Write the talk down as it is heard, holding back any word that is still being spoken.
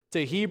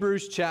to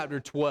Hebrews chapter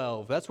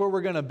 12. That's where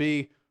we're going to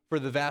be for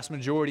the vast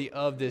majority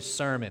of this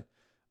sermon.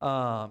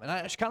 And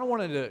I just kind of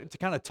wanted to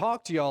kind of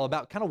talk to y'all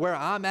about kind of where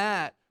I'm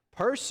at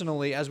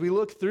personally as we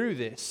look through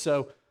this.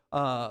 So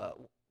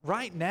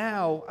right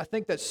now, I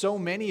think that so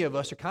many of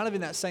us are kind of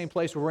in that same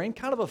place where we're in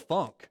kind of a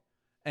funk.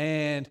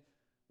 And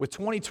with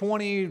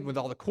 2020, with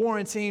all the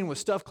quarantine, with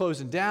stuff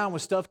closing down,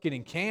 with stuff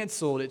getting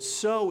canceled, it's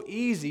so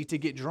easy to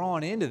get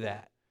drawn into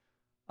that.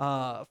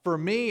 For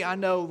me, I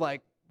know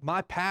like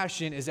my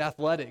passion is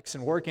athletics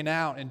and working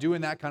out and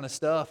doing that kind of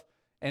stuff.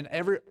 And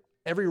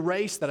every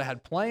race that I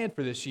had planned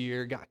for this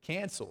year got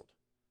canceled.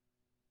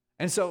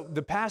 And so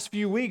the past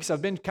few weeks,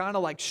 I've been kind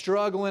of like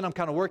struggling. I'm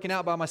kind of working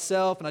out by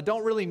myself, and I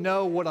don't really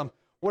know what I'm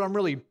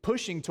really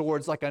pushing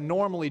towards like I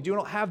normally do. I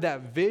don't have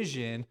that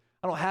vision.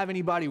 I don't have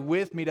anybody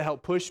with me to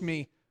help push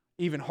me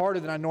even harder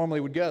than I normally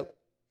would go.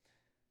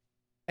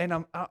 And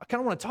I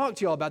kind of want to talk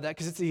to you all about that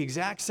because it's the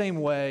exact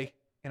same way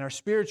in our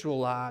spiritual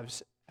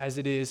lives as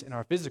it is in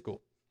our physical.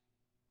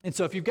 And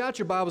so if you've got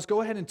your Bibles,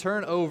 go ahead and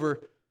turn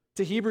over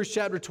to Hebrews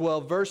chapter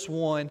 12, verse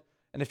 1.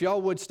 And if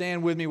y'all would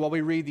stand with me while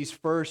we read these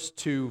first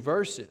two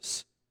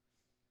verses.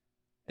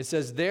 It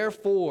says,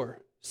 "Therefore,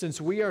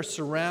 since we are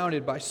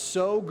surrounded by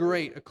so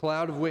great a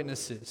cloud of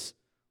witnesses,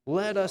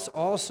 let us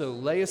also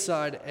lay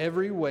aside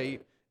every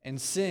weight and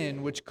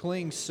sin which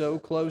clings so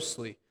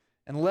closely,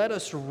 and let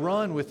us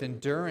run with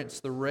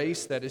endurance the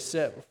race that is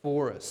set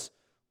before us,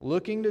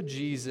 looking to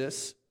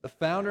Jesus, the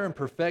founder and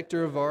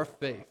perfecter of our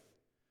faith,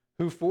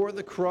 who for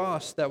the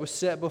cross that was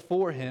set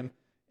before him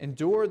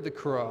endured the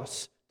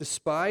cross,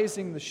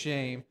 despising the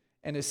shame,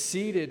 and is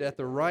seated at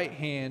the right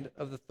hand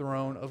of the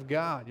throne of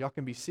God." Y'all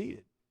can be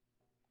seated.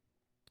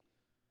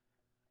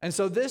 And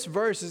so this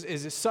verse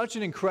is such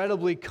an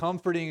incredibly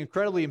comforting,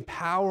 incredibly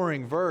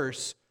empowering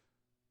verse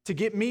to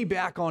get me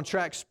back on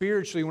track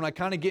spiritually when I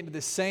kind of get into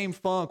the same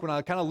funk, when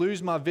I kind of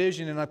lose my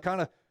vision and I'm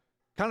kind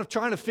of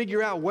trying to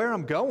figure out where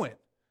I'm going.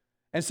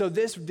 And so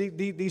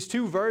these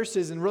two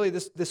verses and really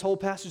this whole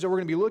passage that we're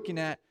going to be looking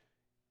at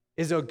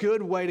is a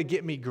good way to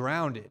get me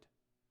grounded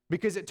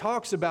because it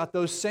talks about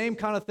those same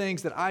kind of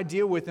things that I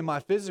deal with in my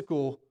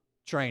physical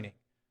training.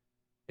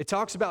 It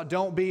talks about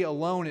don't be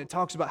alone. It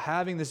talks about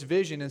having this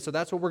vision. And so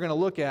that's what we're going to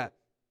look at.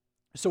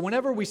 So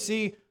whenever we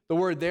see the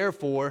word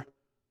therefore,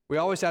 we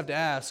always have to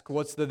ask,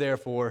 what's the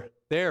therefore?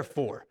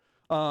 Therefore.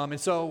 And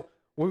so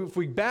if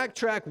we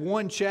backtrack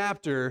one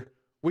chapter,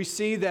 we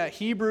see that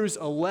Hebrews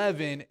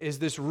 11 is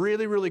this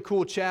really, really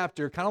cool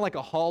chapter, kind of like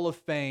a hall of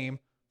fame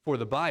for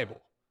the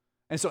Bible.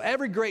 And so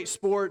every great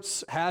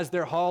sports has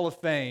their hall of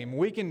fame.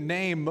 We can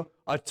name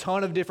a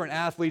ton of different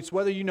athletes,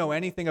 whether you know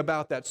anything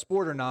about that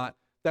sport or not,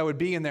 that would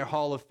be in their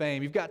hall of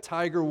fame. You've got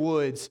Tiger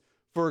Woods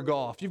for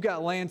golf. You've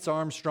got Lance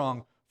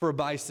Armstrong for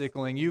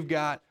bicycling. You've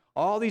got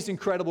all these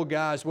incredible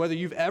guys, whether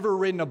you've ever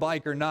ridden a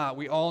bike or not,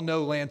 we all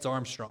know Lance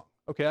Armstrong,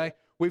 okay?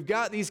 We've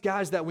got these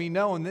guys that we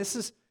know, and this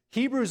is,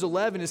 Hebrews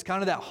 11 is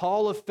kind of that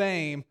hall of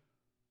fame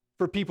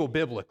for people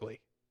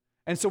biblically.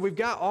 And so we've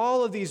got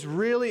all of these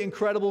really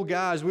incredible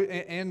guys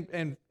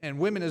and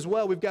women as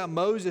well. We've got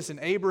Moses and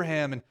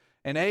Abraham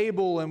and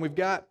Abel, and we've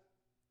got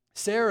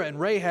Sarah and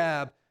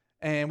Rahab,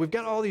 and we've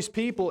got all these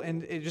people,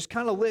 and it just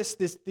kind of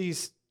lists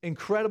these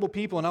incredible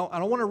people. And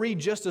I want to read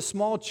just a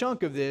small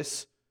chunk of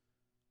this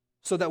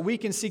so that we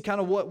can see kind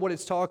of what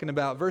it's talking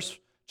about.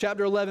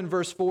 Chapter 11,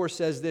 verse 4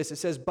 says this. It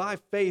says, "By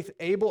faith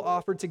Abel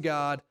offered to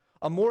God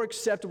a more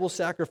acceptable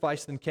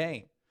sacrifice than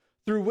Cain,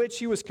 through which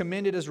he was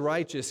commended as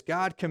righteous,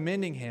 God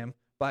commending him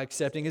by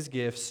accepting his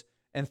gifts.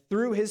 And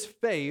through his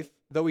faith,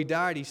 though he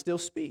died, he still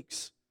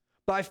speaks.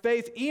 By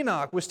faith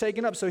Enoch was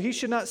taken up so he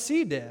should not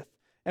see death,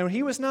 and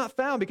he was not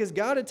found because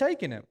God had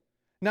taken him.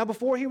 Now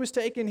before he was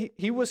taken,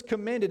 he was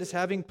commended as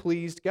having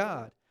pleased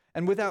God.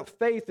 And without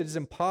faith it is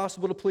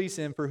impossible to please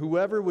him, for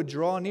whoever would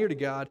draw near to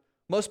God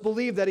must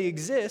believe that he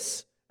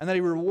exists and that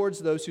he rewards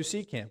those who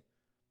seek him.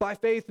 By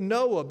faith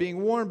Noah,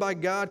 being warned by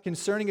God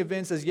concerning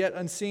events as yet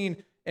unseen,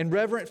 in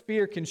reverent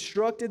fear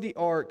constructed the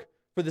ark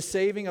for the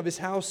saving of his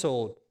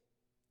household.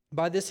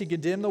 By this he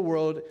condemned the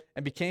world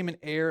and became an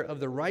heir of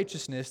the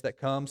righteousness that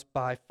comes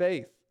by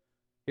faith."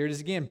 Here it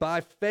is again.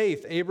 "By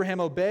faith Abraham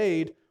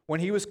obeyed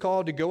when he was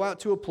called to go out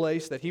to a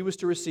place that he was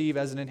to receive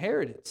as an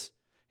inheritance.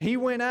 He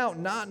went out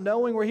not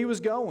knowing where he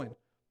was going.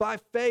 By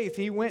faith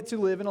he went to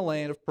live in a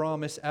land of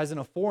promise as in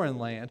a foreign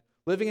land,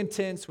 living in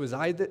tents with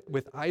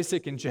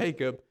Isaac and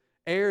Jacob,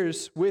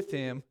 heirs with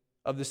him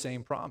of the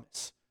same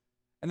promise."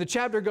 And the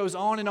chapter goes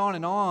on and on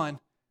and on.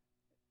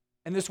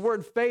 And this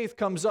word faith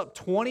comes up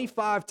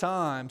 25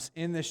 times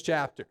in this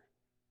chapter.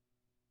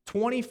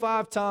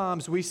 25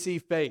 times we see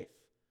faith.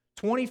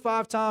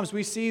 25 times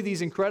we see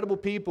these incredible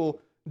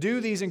people do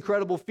these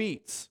incredible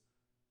feats.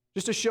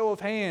 Just a show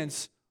of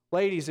hands,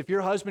 ladies, if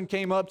your husband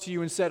came up to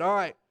you and said, "All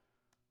right,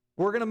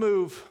 we're going to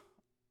move.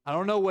 I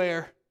don't know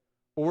where,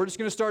 but we're just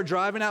going to start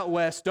driving out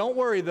west. Don't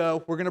worry,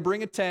 though. We're going to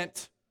bring a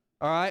tent.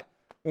 All right?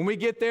 When we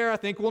get there, I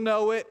think we'll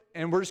know it,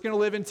 and we're just going to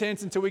live in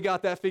tents until we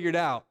got that figured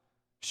out."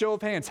 Show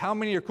of hands, how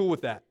many are cool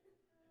with that?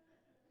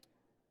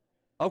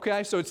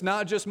 Okay, so it's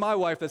not just my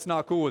wife that's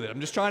not cool with it.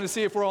 I'm just trying to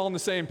see if we're all on the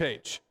same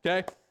page,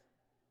 okay?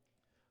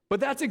 But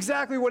that's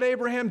exactly what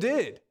Abraham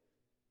did.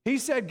 He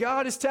said,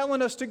 God is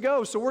telling us to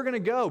go, so we're going to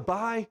go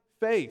by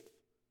faith.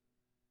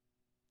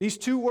 These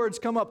two words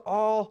come up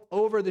all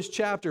over this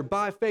chapter,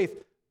 by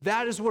faith.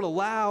 That is what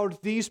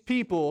allowed these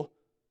people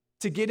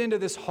to get into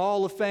this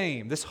hall of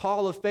fame, this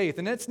hall of faith.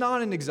 And it's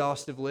not an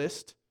exhaustive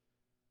list,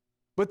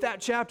 but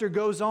that chapter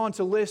goes on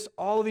to list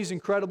all of these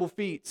incredible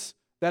feats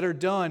that are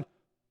done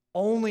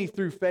only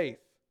through faith.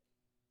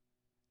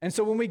 And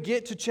so when we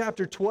get to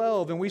chapter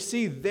 12 and we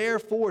see,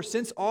 therefore,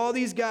 since all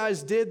these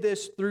guys did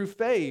this through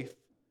faith,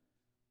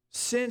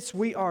 since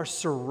we are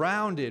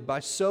surrounded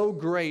by so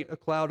great a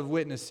cloud of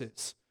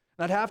witnesses,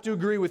 and I'd have to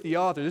agree with the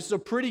author, this is a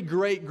pretty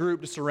great group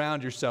to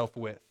surround yourself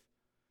with.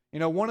 You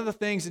know, one of the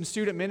things in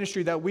student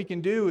ministry that we can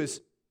do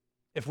is,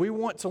 if we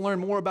want to learn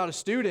more about a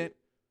student,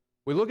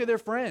 we look at their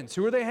friends.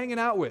 Who are they hanging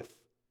out with?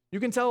 You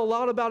can tell a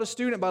lot about a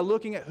student by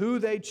looking at who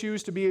they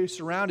choose to be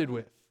surrounded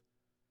with.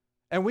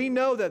 And we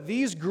know that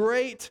these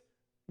great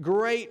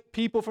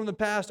people from the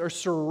past are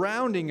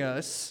surrounding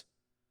us.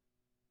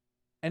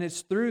 And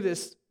it's through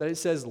this that it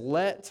says,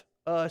 let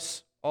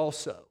us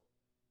also.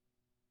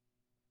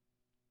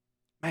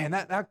 Man,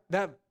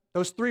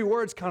 those three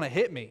words kind of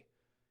hit me.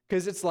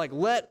 Because it's like,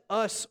 let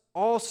us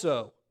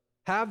also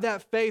have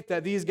that faith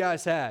that these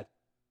guys had.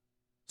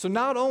 So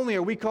not only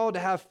are we called to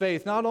have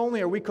faith, not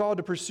only are we called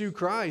to pursue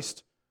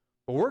Christ,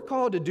 but we're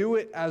called to do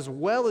it as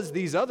well as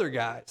these other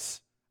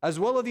guys,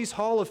 as well as these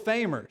Hall of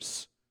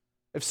Famers.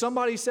 If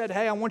somebody said,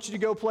 hey, I want you to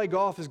go play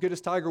golf as good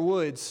as Tiger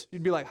Woods,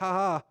 you'd be like,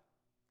 ha,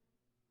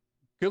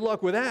 good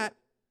luck with that.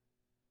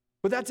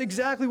 But that's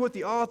exactly what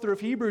the author of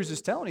Hebrews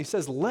is telling. He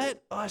says,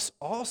 let us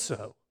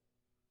also.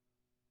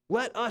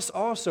 Let us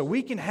also.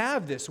 We can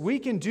have this. We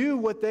can do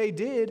what they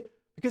did,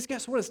 because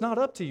guess what? It's not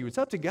up to you. It's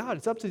up to God.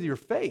 It's up to your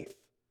faith.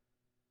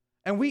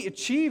 And we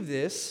achieve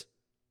this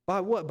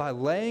by what? By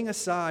laying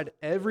aside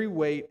every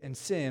weight and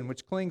sin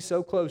which clings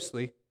so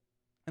closely,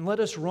 and let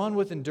us run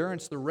with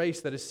endurance the race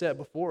that is set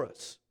before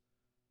us.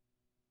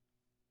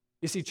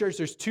 You see, church,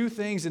 there's two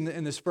things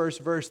in this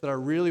first verse that I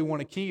really want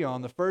to key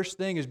on. The first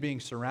thing is being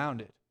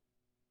surrounded.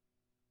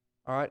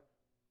 All right?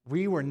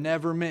 We were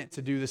never meant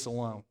to do this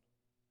alone.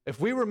 If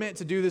we were meant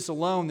to do this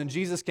alone, then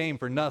Jesus came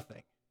for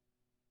nothing.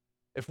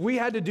 If we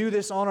had to do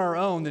this on our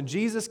own, then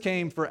Jesus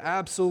came for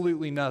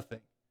absolutely nothing.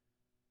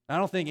 I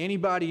don't think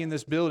anybody in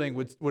this building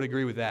would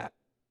agree with that.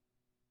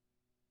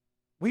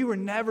 We were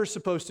never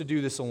supposed to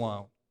do this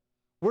alone.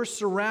 We're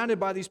surrounded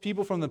by these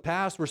people from the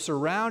past. We're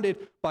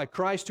surrounded by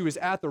Christ, who is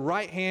at the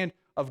right hand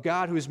of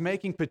God, who is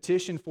making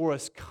petition for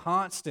us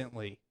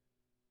constantly.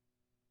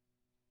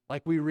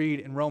 Like we read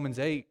in Romans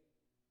 8.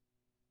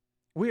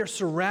 We are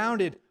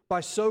surrounded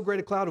by so great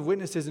a cloud of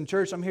witnesses. In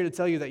church, I'm here to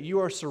tell you that you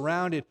are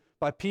surrounded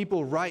by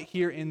people right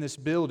here in this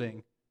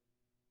building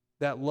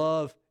that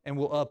love and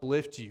will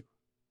uplift you.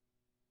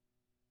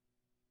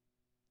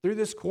 Through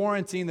this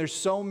quarantine, there's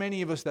so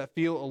many of us that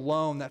feel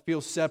alone, that feel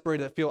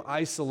separated, that feel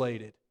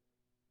isolated.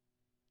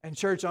 And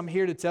church, I'm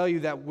here to tell you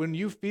that when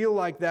you feel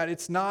like that,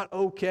 it's not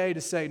okay to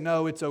say,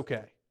 no, it's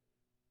okay.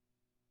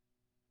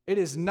 It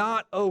is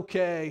not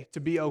okay to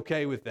be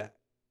okay with that.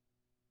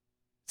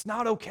 It's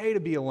not okay to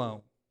be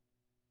alone.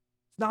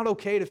 It's not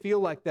okay to feel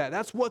like that.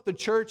 That's what the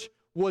church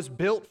was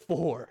built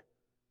for.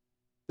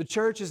 The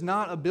church is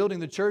not a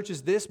building. The church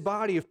is this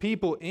body of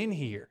people in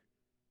here.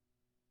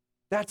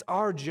 That's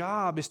our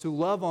job, is to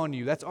love on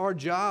you. That's our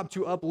job,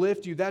 to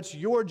uplift you. That's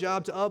your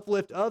job, to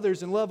uplift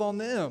others and love on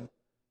them.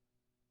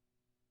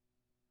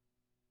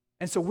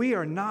 And so we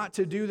are not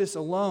to do this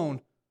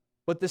alone.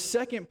 But the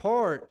second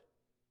part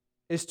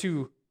is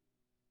to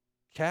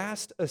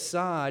cast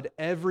aside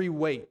every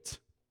weight.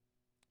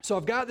 So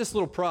I've got this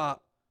little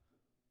prop.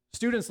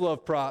 Students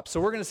love props, so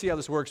we're going to see how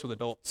this works with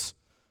adults.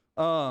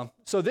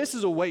 So this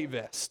is a weight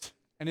vest,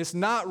 and it's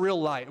not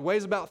real light. It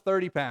weighs about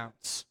 30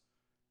 pounds.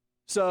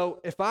 So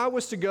if I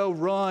was to go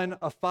run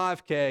a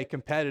 5K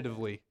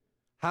competitively,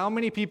 how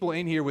many people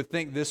in here would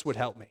think this would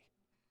help me?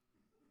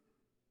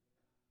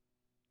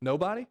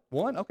 Nobody?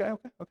 One? Okay.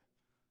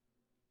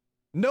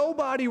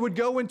 Nobody would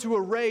go into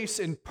a race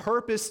and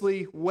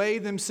purposely weigh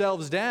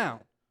themselves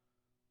down.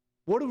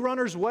 What do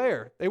runners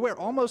wear? They wear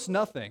almost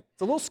nothing.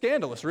 It's a little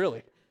scandalous,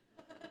 really.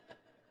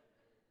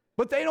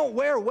 But they don't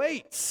wear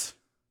weights.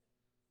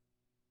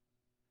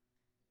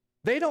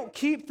 They don't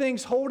keep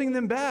things holding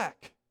them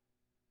back.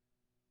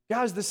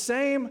 Guys, the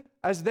same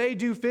as they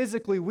do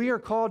physically, we are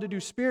called to do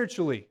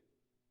spiritually.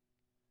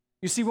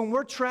 You see, when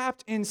we're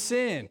trapped in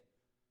sin,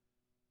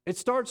 it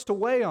starts to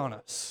weigh on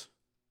us.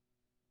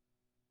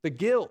 The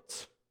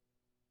guilt,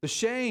 the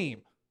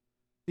shame,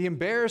 the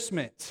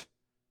embarrassment,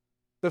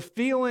 the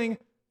feeling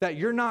that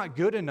you're not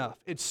good enough,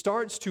 it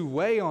starts to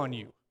weigh on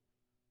you.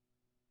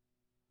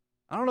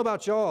 I don't know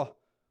about y'all.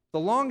 The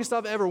longest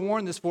I've ever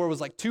worn this for was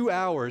like 2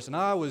 hours, and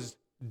I was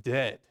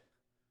dead.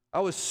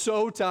 I was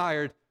so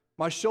tired.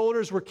 My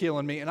shoulders were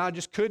killing me, and I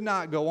just could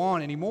not go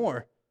on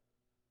anymore.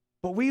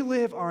 But we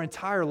live our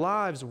entire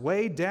lives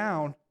weighed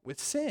down with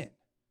sin.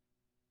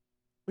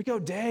 We go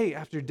day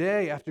after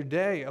day after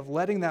day of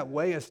letting that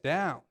weigh us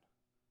down.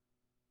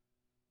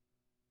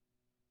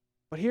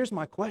 But here's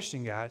my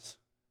question, guys.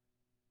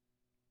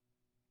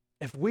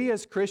 If we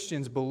as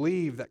Christians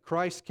believe that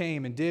Christ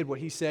came and did what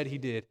he said he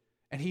did,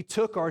 and he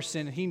took our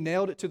sin and he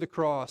nailed it to the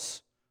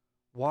cross,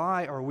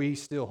 why are we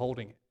still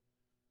holding it?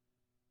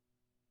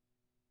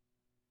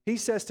 He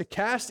says to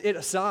cast it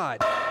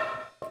aside.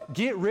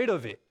 Get rid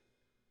of it.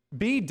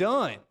 Be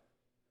done.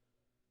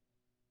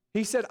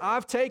 He said,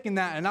 I've taken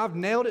that and I've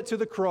nailed it to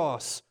the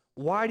cross.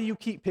 Why do you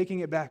keep picking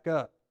it back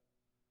up?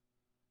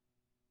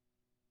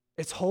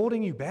 It's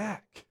holding you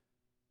back.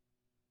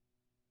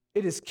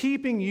 It is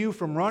keeping you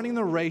from running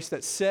the race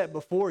that's set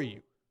before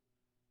you.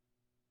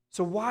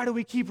 So why do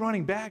we keep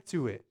running back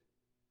to it?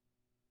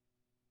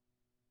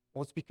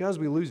 Well, it's because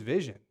we lose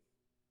vision.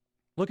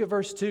 Look at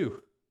verse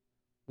 2.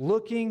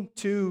 Looking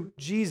to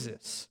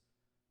Jesus,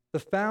 the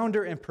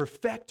founder and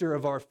perfecter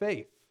of our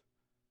faith.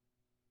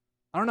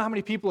 I don't know how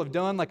many people have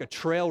done like a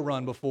trail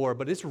run before,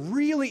 but it's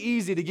really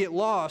easy to get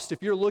lost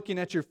if you're looking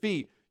at your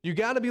feet. You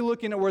got to be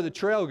looking at where the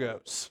trail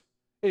goes.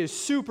 It is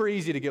super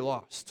easy to get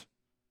lost.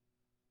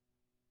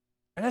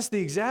 And that's the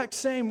exact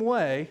same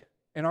way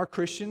in our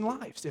Christian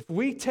lives. If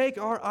we take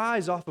our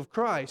eyes off of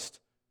Christ,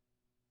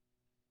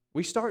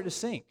 we start to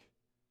sink.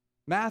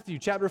 Matthew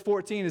chapter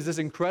 14 is this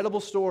incredible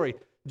story.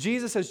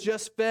 Jesus has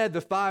just fed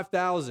the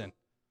 5,000.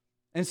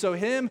 And so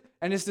him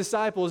and his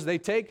disciples, they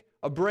take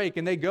a break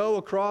and they go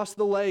across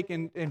the lake,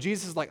 and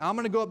Jesus is like, I'm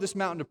going to go up this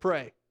mountain to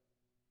pray.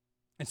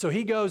 And so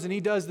he goes and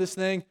he does this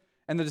thing,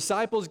 and the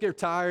disciples get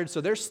tired, so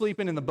they're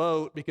sleeping in the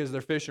boat because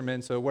they're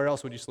fishermen, so where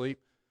else would you sleep?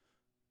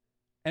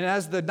 And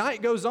as the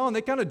night goes on,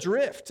 they kind of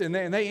drift, and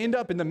they end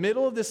up in the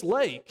middle of this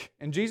lake.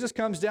 And Jesus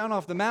comes down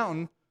off the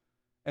mountain,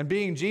 and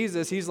being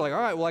Jesus, he's like, all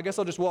right, well, I guess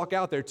I'll just walk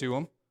out there to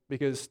him,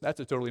 because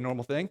that's a totally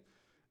normal thing.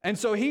 And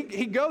so he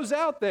goes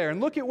out there, and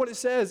look at what it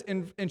says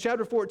in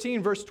chapter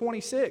 14, verse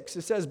 26.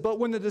 It says, but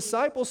when the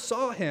disciples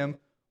saw him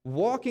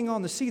walking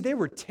on the sea, they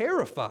were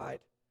terrified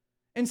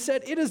and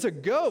said, it is a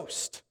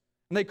ghost.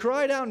 And they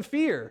cried out in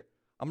fear.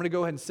 I'm going to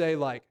go ahead and say,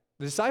 like,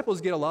 the disciples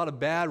get a lot of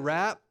bad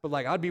rap, but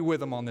like I'd be with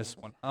them on this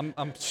one. All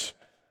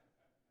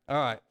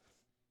right.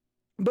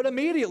 But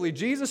immediately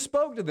Jesus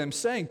spoke to them,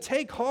 saying,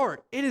 take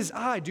heart, it is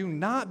I, do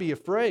not be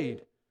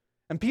afraid.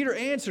 And Peter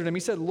answered him, he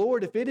said,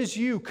 Lord, if it is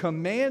you,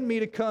 command me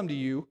to come to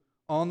you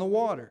on the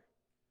water.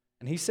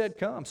 And he said,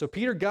 come. So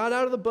Peter got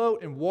out of the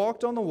boat and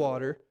walked on the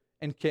water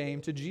and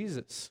came to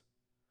Jesus.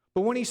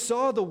 But when he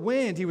saw the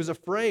wind, he was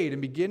afraid,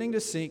 and beginning to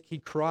sink, he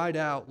cried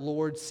out,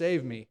 Lord,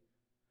 save me.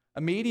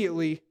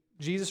 Immediately,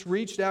 Jesus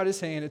reached out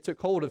his hand and took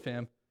hold of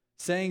him,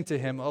 saying to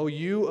him, O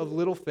you of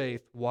little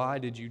faith, why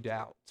did you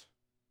doubt?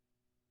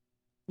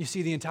 You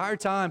see, the entire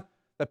time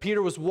that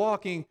Peter was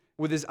walking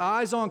with his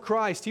eyes on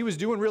Christ, he was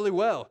doing really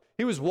well.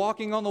 He was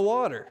walking on the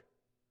water.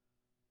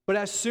 But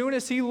as soon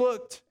as he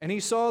looked and he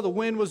saw the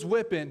wind was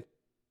whipping,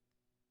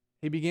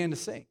 he began to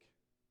sink.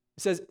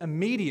 It says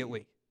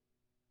immediately.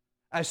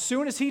 As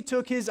soon as he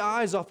took his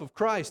eyes off of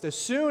Christ, as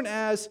soon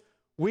as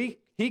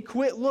he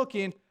quit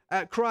looking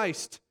at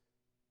Christ,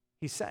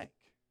 he sank.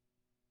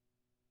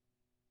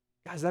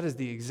 Guys, that is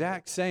the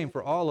exact same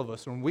for all of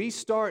us. When we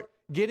start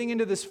getting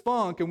into this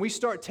funk and we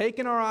start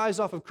taking our eyes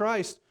off of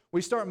Christ,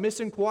 we start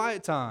missing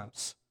quiet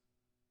times.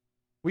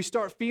 We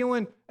start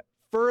feeling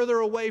further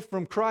away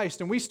from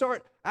Christ, and we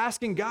start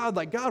asking God,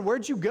 like, God,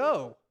 where'd you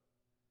go?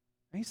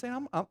 And he's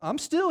saying, I'm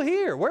still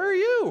here. Where are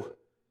you?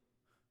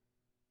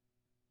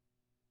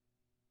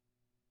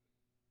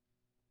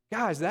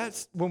 Guys,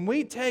 that's when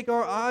we take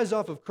our eyes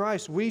off of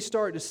Christ, we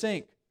start to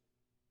sink.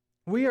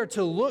 We are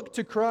to look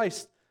to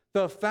Christ,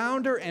 the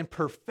founder and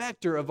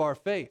perfecter of our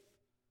faith.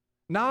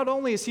 Not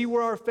only is he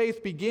where our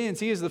faith begins,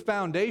 he is the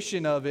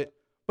foundation of it,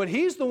 but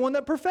he's the one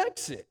that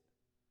perfects it.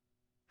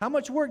 How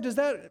much work does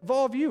that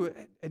involve you?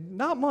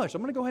 Not much.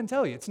 I'm going to go ahead and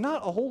tell you. It's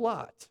not a whole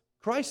lot.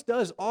 Christ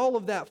does all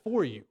of that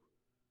for you.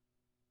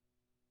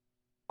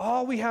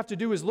 All we have to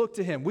do is look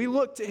to him. We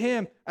look to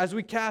him as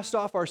we cast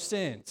off our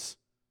sins.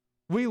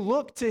 We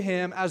look to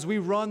him as we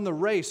run the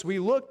race. We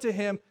look to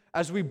him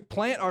as we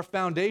plant our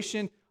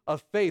foundation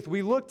of faith.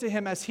 We look to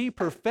him as he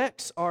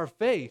perfects our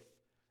faith.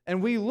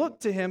 And we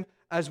look to him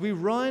as we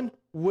run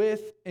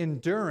with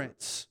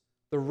endurance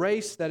the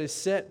race that is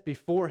set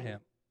before him.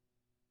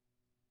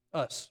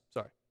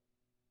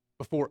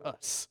 Before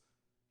us.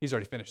 He's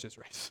already finished his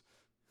race.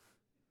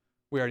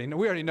 We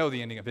already know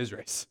the ending of his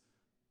race.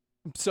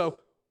 So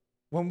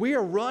when we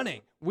are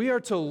running, we are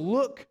to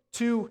look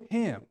to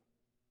him.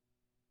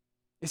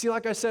 You see,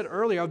 like I said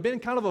earlier, I've been in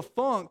kind of a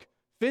funk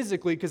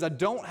physically because I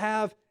don't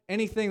have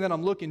anything that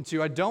I'm looking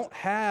to. I don't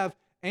have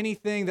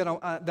anything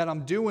that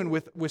I'm doing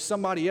with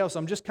somebody else.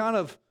 I'm just kind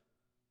of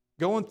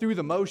going through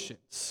the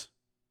motions.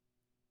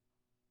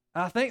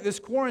 And I think this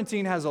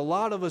quarantine has a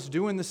lot of us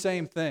doing the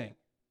same thing.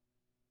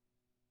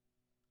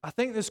 I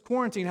think this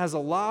quarantine has a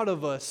lot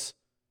of us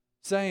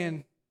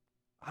saying,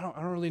 I don't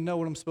really know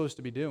what I'm supposed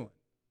to be doing.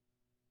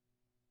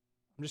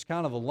 I'm just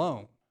kind of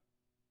alone.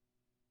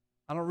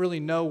 I don't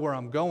really know where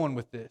I'm going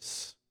with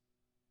this.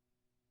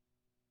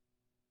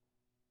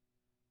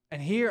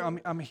 And here,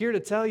 I'm here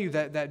to tell you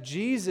that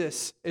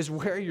Jesus is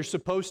where you're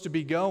supposed to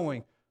be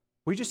going.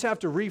 We just have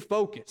to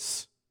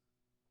refocus.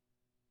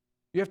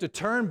 You have to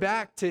turn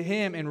back to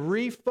Him and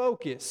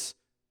refocus,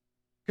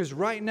 because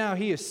right now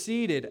He is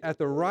seated at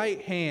the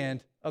right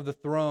hand of the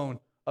throne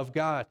of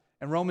God.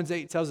 And Romans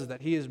 8 tells us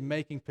that He is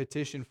making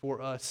petition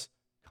for us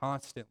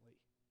constantly.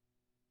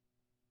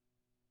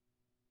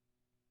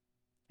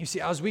 You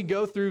see, as we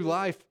go through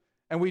life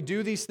and we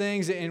do these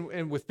things,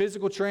 and with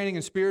physical training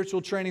and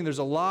spiritual training, there's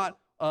a lot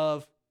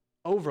of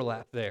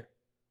overlap there.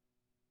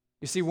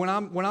 You see, when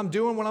I'm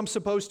doing what I'm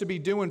supposed to be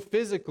doing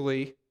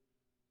physically,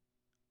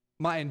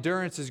 my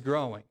endurance is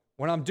growing.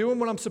 When I'm doing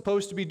what I'm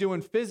supposed to be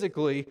doing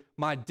physically,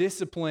 my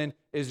discipline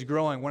is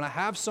growing. When I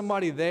have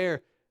somebody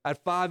there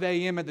at 5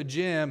 a.m. at the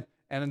gym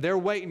and they're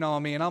waiting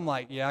on me and I'm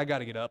like, yeah, I got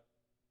to get up.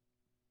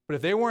 But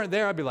if they weren't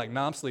there, I'd be like,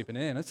 nah, I'm sleeping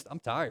in. I'm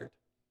tired.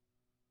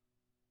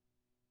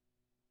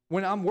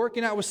 When I'm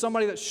working out with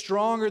somebody that's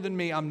stronger than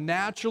me, I'm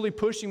naturally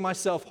pushing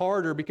myself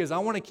harder because I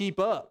want to keep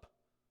up.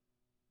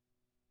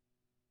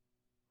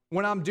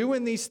 When I'm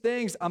doing these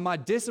things, my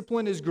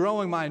discipline is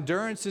growing, my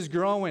endurance is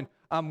growing,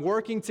 I'm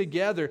working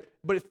together.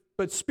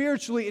 But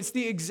spiritually, it's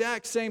the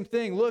exact same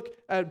thing. Look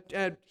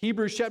at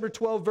Hebrews chapter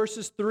 12,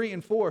 verses 3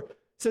 and 4. It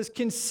says,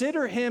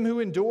 "Consider him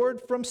who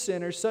endured from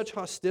sinners such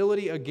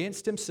hostility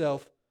against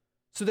himself,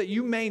 so that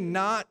you may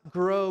not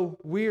grow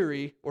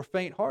weary or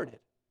faint-hearted."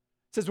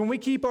 It says when we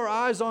keep our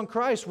eyes on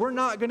Christ, we're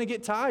not going to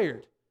get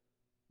tired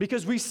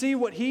because we see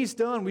what He's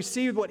done. We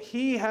see what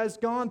He has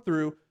gone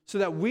through so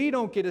that we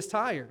don't get as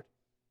tired.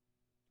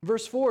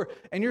 Verse 4,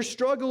 "And your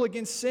struggle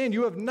against sin,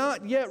 you have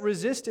not yet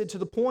resisted to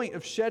the point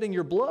of shedding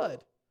your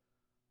blood."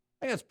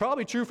 I think that's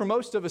probably true for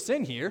most of us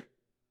in here.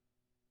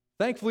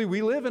 Thankfully,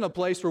 we live in a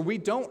place where we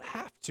don't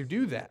have to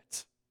do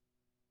that.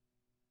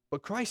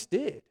 But Christ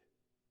did.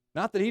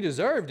 Not that He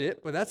deserved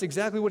it, but that's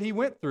exactly what He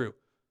went through.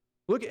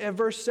 Look at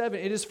verse 7.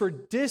 It is for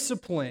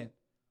discipline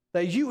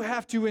that you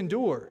have to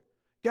endure.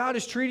 God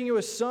is treating you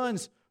as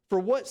sons. For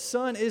what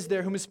son is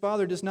there whom his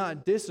father does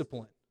not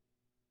discipline?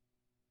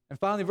 And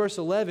finally, verse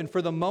 11,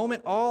 "For the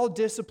moment all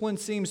discipline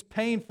seems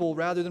painful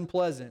rather than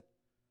pleasant,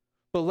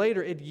 but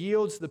later it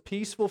yields the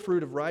peaceful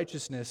fruit of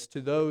righteousness to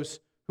those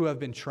who have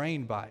been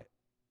trained by it."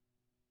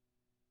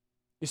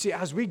 You see,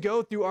 as we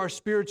go through our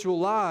spiritual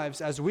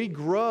lives, as we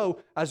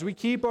grow, as we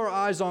keep our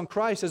eyes on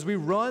Christ, as we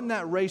run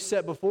that race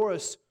set before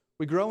us,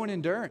 we grow in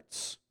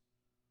endurance.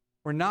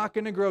 We're not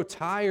going to grow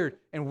tired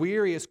and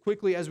weary as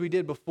quickly as we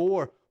did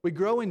before. We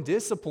grow in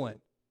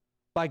discipline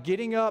by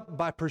getting up,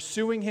 by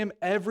pursuing Him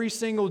every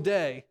single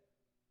day,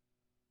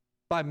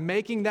 by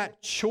making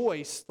that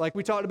choice, like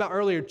we talked about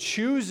earlier,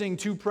 choosing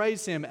to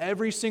praise Him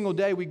every single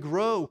day. We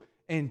grow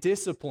in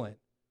discipline.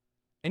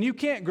 And you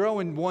can't grow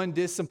in one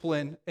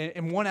discipline,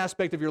 in one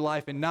aspect of your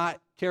life, and not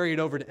carry it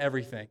over to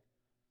everything.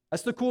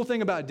 That's the cool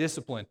thing about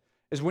discipline,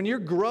 is when you're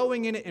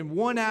growing in it in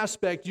one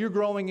aspect, you're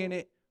growing in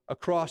it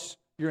across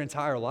your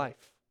entire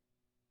life.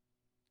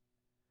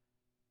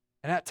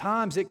 And at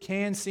times it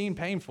can seem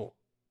painful.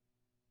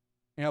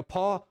 You know,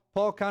 Paul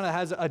kind of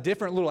has a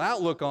different little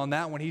outlook on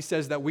that when he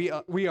says that we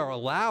are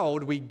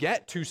allowed, we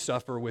get to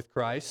suffer with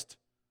Christ.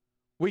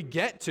 We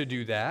get to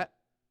do that.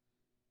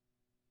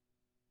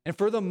 And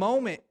for the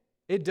moment,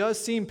 it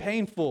does seem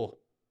painful.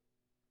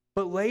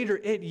 But later,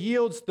 it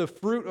yields the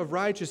fruit of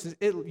righteousness.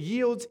 It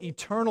yields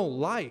eternal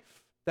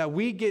life that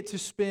we get to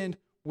spend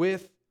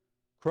with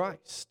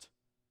Christ.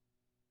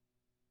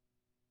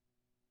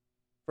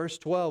 Verse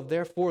 12,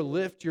 "Therefore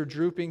lift your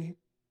drooping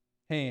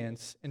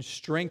hands and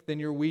strengthen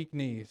your weak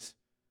knees.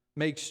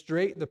 Make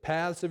straight the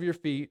paths of your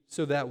feet,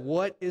 so that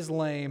what is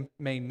lame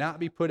may not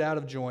be put out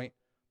of joint,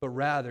 but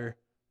rather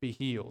be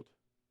healed."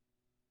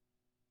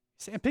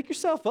 He's saying, pick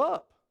yourself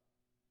up.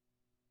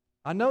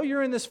 I know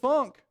you're in this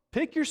funk.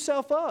 Pick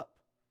yourself up.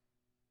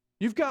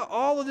 You've got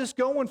all of this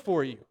going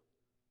for you.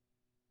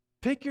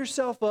 Pick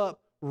yourself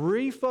up,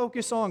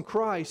 refocus on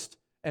Christ,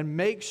 and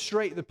make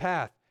straight the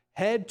path.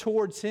 Head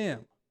towards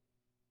Him.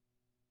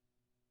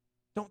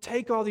 Don't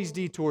take all these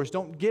detours.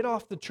 Don't get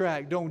off the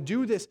track. Don't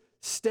do this.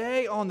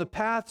 Stay on the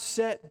path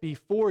set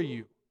before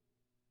you.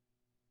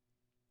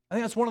 I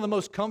think that's one of the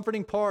most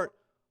comforting part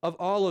of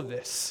all of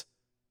this,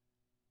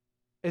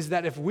 is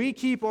that if we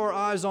keep our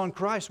eyes on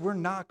Christ, we're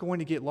not going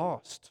to get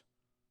lost.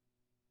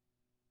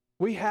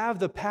 We have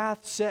the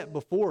path set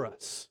before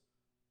us.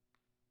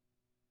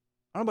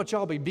 I don't know about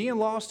y'all, but being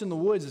lost in the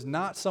woods is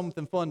not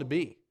something fun to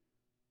be.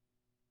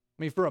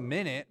 I mean, for a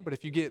minute, but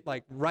if you get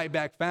like right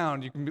back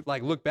found, you can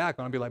like look back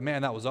on it and be like,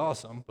 man, that was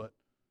awesome. But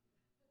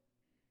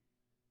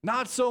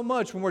not so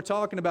much when we're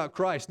talking about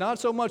Christ. Not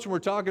so much when we're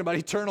talking about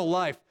eternal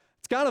life.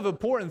 It's kind of an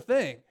important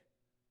thing.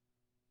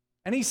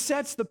 And He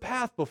sets the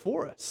path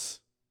before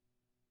us.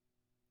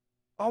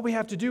 All we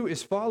have to do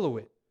is follow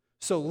it.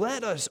 So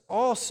let us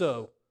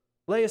also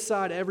lay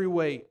aside every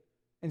weight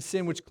and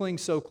sin which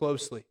clings so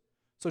closely.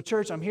 So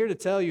church, I'm here to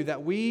tell you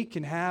that we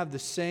can have the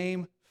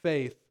same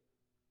faith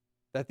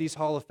that these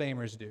Hall of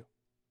Famers do.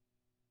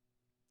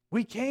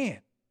 We can.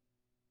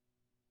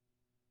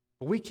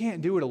 But we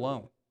can't do it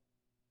alone.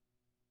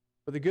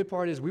 But the good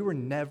part is we were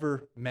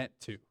never meant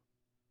to.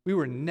 We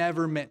were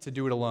never meant to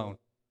do it alone.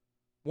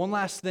 One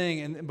last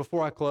thing, and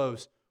before I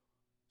close.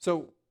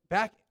 So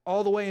back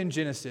all the way in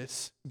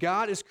Genesis,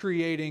 God is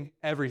creating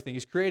everything.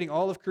 He's creating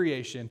all of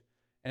creation.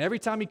 And every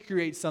time he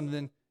creates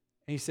something,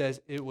 he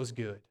says, it was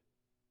good.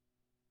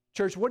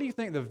 Church, what do you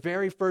think the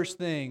very first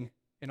thing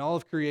in all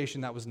of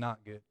creation that was not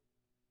good?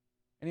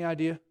 Any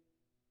idea?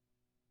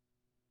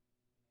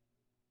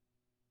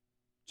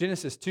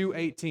 Genesis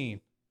 2:18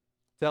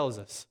 tells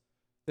us,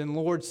 then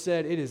Lord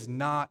said, it is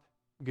not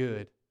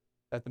good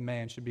that the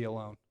man should be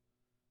alone.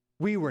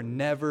 We were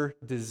never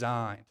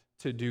designed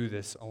to do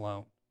this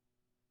alone.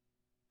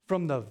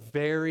 From the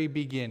very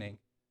beginning,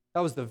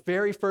 that was the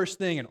very first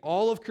thing in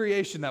all of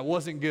creation that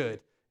wasn't good,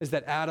 is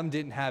that Adam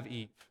didn't have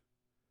Eve.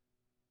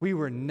 We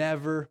were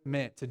never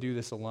meant to do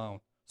this alone.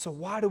 So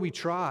why do we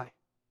try?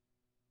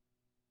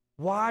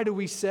 Why do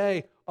we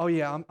say, oh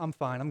yeah, I'm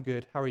fine, I'm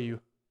good, how are you?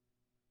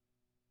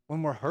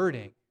 When we're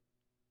hurting.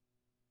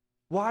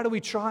 Why do we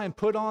try and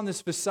put on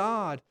this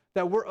facade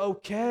that we're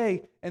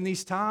okay in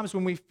these times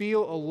when we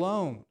feel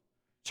alone?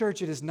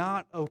 Church, it is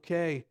not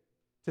okay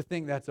to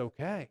think that's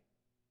okay.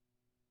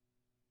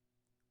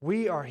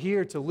 We are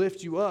here to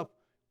lift you up.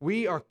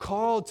 We are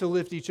called to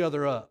lift each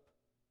other up.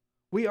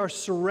 We are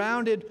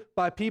surrounded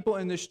by people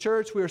in this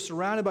church. We are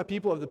surrounded by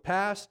people of the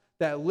past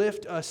that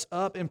lift us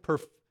up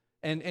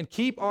and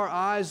keep our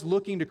eyes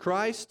looking to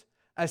Christ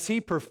as He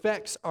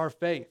perfects our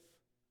faith.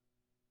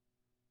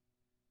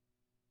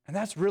 And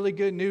that's really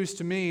good news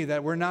to me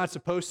that we're not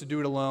supposed to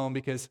do it alone,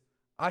 because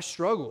I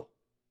struggle.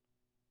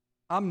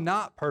 I'm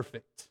not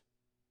perfect.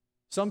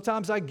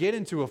 Sometimes I get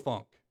into a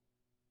funk.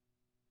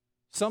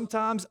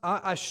 Sometimes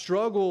I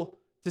struggle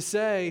to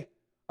say,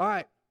 all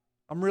right,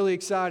 I'm really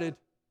excited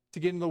to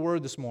get into the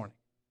Word this morning.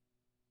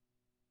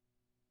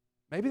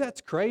 Maybe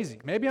that's crazy.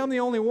 Maybe I'm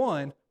the only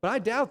one, but I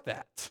doubt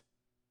that.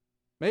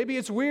 Maybe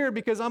it's weird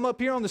because I'm up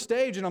here on the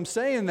stage and I'm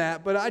saying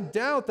that, but I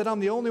doubt that I'm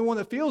the only one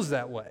that feels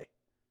that way.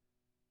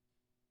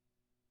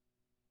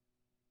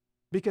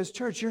 Because,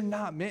 church, you're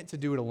not meant to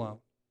do it alone.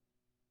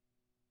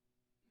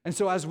 And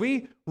so as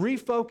we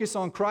refocus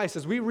on Christ,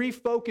 as we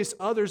refocus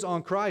others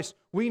on Christ,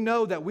 we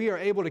know that we are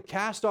able to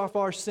cast off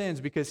our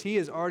sins because He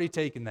has already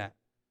taken that.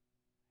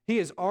 He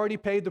has already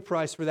paid the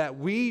price for that.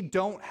 We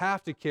don't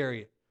have to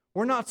carry it.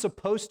 We're not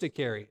supposed to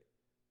carry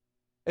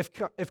it.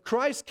 If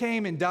Christ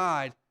came and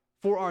died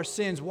for our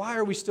sins, why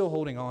are we still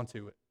holding on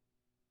to it?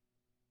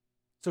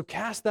 So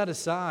cast that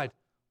aside.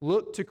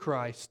 Look to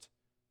Christ,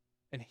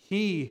 and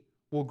He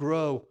will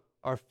grow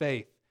our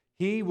faith.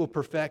 He will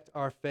perfect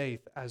our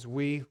faith as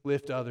we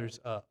lift others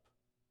up.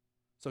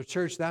 So,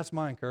 church, that's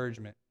my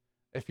encouragement.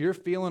 If you're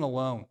feeling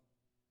alone,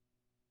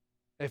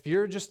 if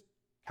you're just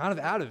kind of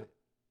out of it,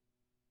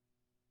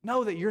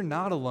 know that you're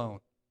not alone.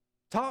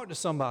 Talk to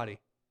somebody.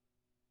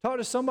 Talk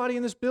to somebody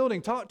in this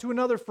building. Talk to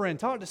another friend.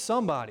 Talk to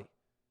somebody.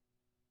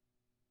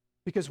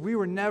 Because we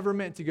were never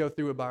meant to go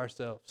through it by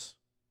ourselves.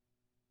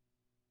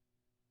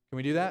 Can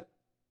we do that?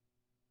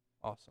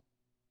 Awesome.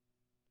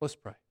 Let's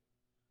pray.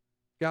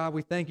 God,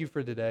 we thank you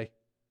for today.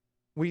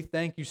 We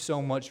thank you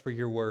so much for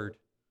your word.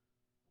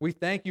 We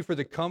thank you for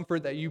the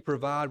comfort that you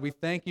provide. We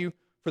thank you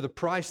for the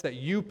price that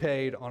you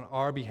paid on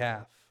our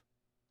behalf.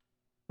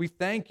 We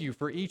thank you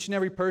for each and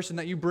every person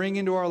that you bring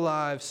into our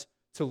lives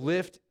to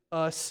lift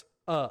us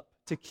up,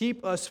 to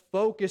keep us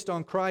focused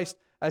on Christ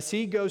as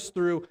He goes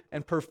through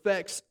and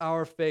perfects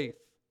our faith.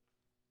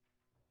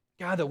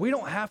 God, that we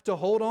don't have to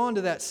hold on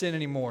to that sin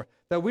anymore,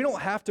 that we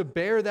don't have to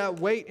bear that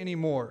weight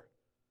anymore,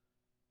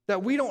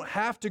 that we don't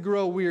have to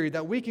grow weary,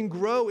 that we can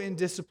grow in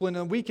discipline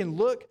and we can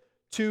look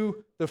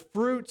to the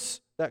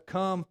fruits that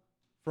come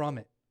from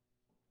it.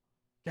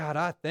 God,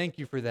 I thank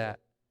you for that.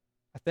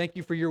 I thank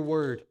you for your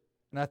word,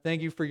 and I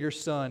thank you for your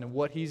Son and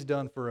what He's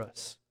done for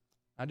us.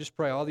 I just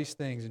pray all these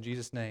things in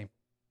Jesus' name.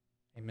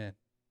 Amen.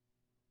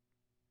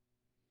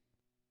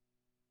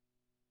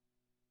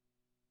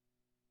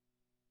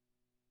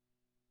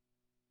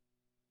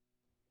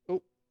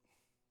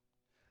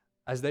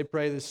 As they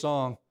pray this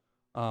song,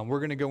 we're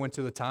going to go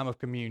into the time of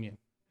communion.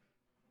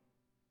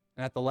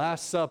 And at the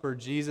Last Supper,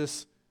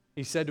 Jesus,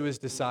 He said to His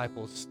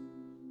disciples,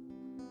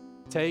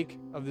 "Take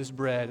of this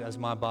bread as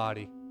my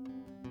body,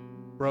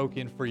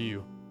 broken for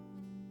you,"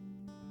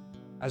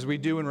 as we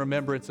do in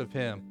remembrance of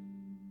Him.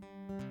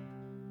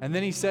 And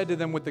then He said to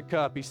them with the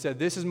cup, He said,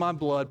 "This is my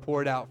blood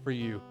poured out for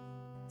you.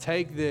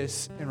 Take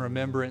this in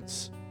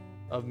remembrance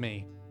of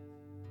me."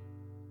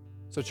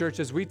 So, church,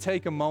 as we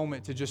take a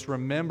moment to just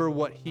remember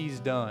what He's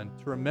done,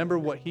 to remember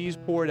what He's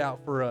poured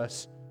out for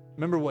us,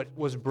 remember what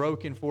was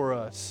broken for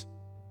us,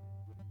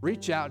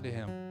 reach out to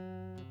Him.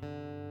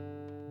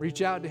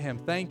 Reach out to Him,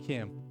 thank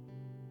Him,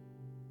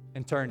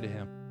 and turn to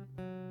Him.